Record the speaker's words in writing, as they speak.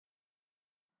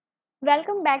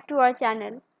Welcome back to our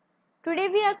channel. Today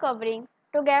we are covering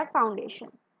TOGAF Foundation.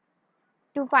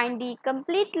 To find the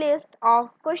complete list of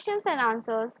questions and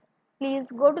answers,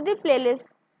 please go to the playlist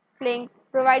link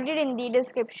provided in the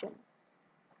description.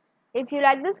 If you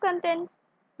like this content,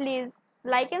 please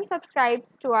like and subscribe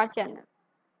to our channel.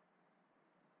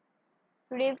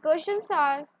 Today's questions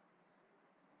are: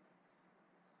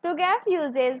 TOGAF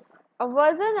uses a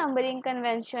version numbering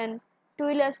convention to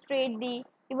illustrate the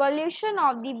evolution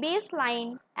of the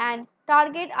baseline and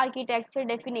target architecture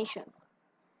definitions.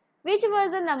 Which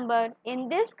version number in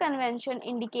this convention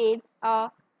indicates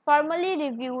a formally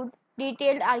reviewed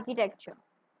detailed architecture?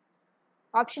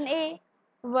 Option A,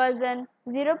 version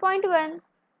 0.1.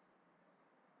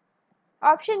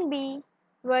 Option B,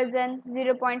 version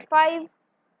 0.5.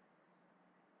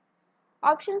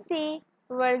 Option C,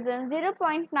 version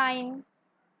 0.9.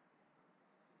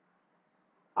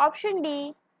 Option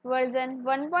D, version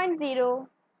 1.0.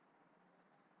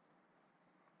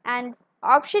 And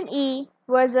option E,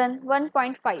 version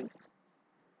 1.5.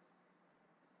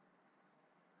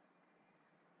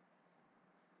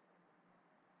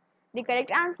 The correct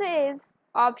answer is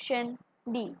option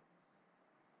D.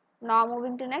 Now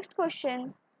moving to next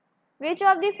question. Which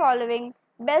of the following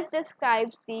best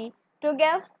describes the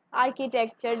TOGAF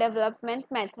Architecture Development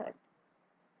Method?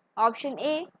 Option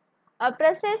A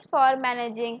process for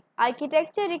managing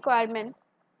architecture requirements.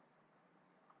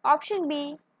 Option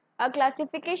B, a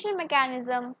classification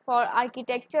mechanism for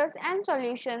architectures and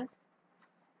solutions.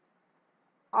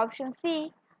 Option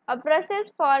C, a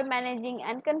process for managing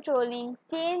and controlling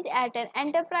change at an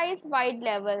enterprise-wide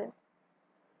level.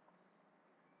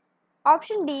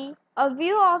 Option D, a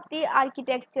view of the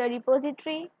architecture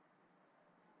repository.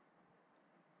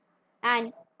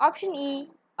 And option E,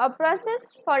 a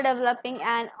process for developing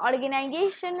an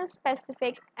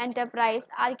organization-specific enterprise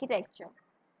architecture.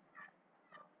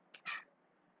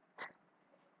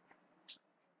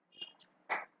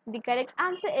 The correct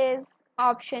answer is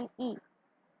option E.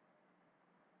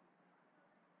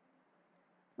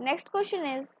 Next question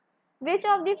is, which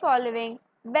of the following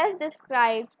best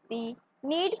describes the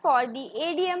need for the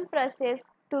ADM process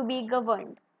to be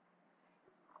governed?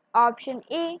 Option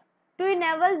A, to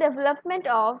enable development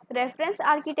of reference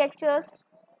architectures.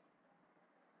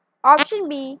 Option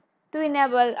B, to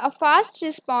enable a fast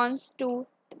response to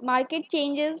market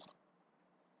changes.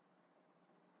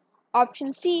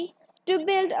 Option C, to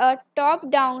build a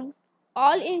top-down,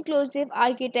 all-inclusive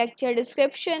architecture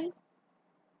description.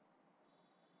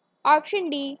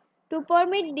 Option D, to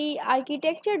permit the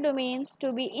architecture domains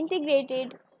to be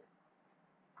integrated.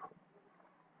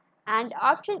 And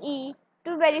option E,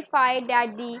 to verify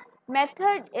that the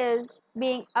method is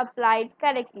being applied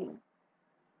correctly.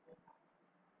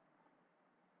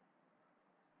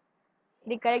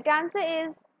 The correct answer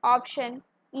is option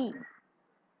E.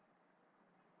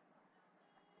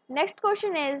 Next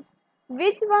question is,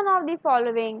 which one of the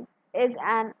following is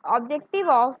an objective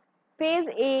of Phase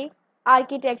A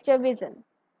architecture vision?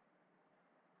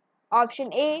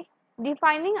 Option A,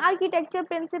 defining architecture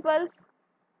principles.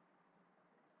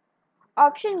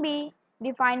 Option B,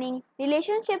 defining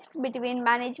relationships between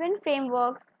management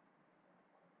frameworks.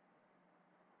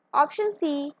 Option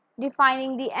C,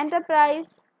 defining the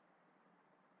enterprise.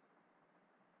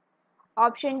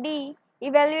 Option D,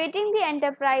 evaluating the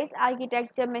enterprise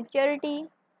architecture maturity.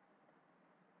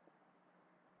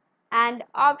 And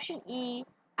option E,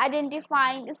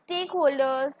 identifying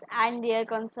stakeholders and their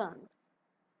concerns.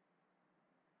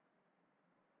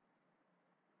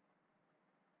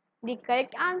 The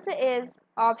correct answer is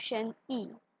option E.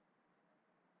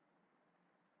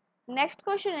 Next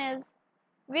question is,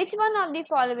 which one of the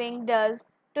following does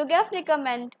TOGAF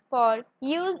recommend for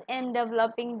use in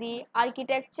developing the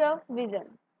architecture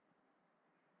vision?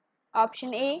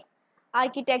 Option A,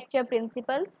 architecture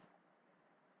principles.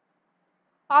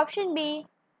 Option B,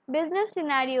 business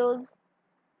scenarios.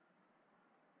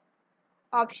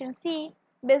 Option C,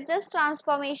 business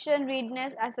transformation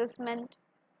readiness assessment.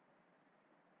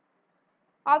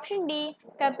 Option D,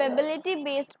 capability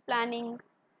based planning.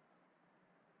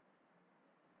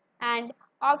 And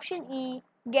option E,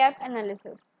 gap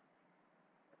analysis.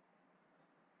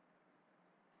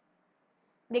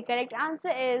 The correct answer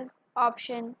is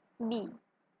option B.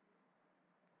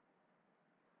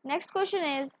 Next question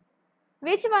is,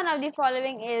 which one of the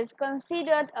following is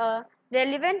considered a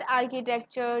relevant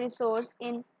architecture resource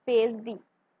in Phase D?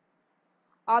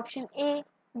 Option A,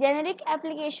 generic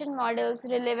application models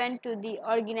relevant to the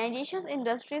organization's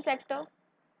industry sector.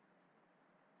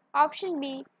 Option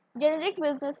B, generic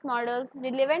business models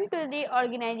relevant to the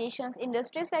organization's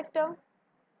industry sector.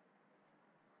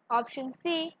 Option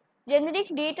C, generic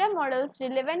data models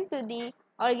relevant to the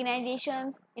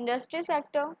organization's industry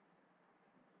sector,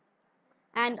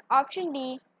 and option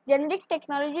D, generic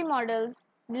technology models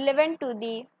relevant to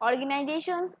the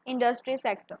organization's industry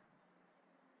sector.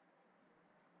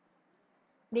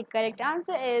 The correct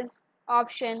answer is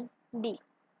option D.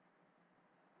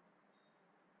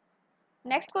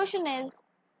 Next question is,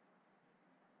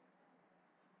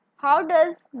 how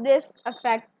does this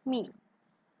affect me?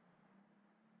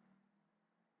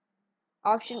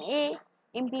 Option A,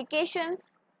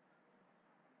 implications.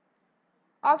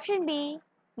 Option B,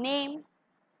 name.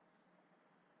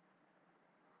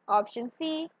 Option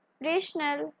C,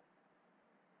 rational.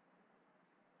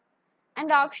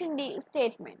 And option D,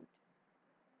 statement.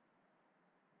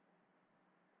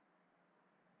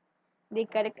 The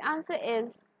correct answer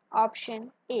is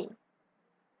option A.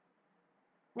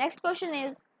 Next question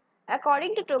is,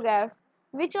 according to TOGAF,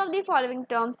 which of the following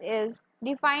terms is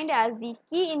defined as the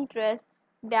key interests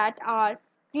that are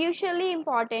crucially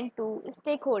important to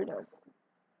stakeholders?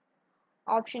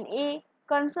 Option A,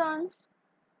 concerns.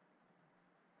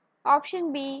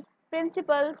 Option B,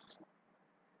 principles.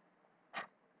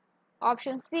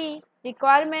 Option C,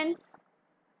 requirements.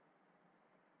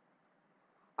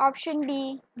 Option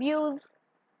D, views.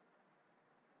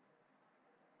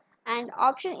 And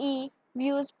option E,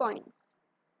 views points.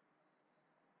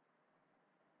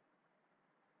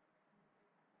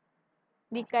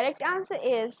 The correct answer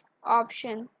is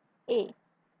option A.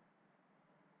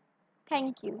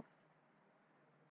 Thank you.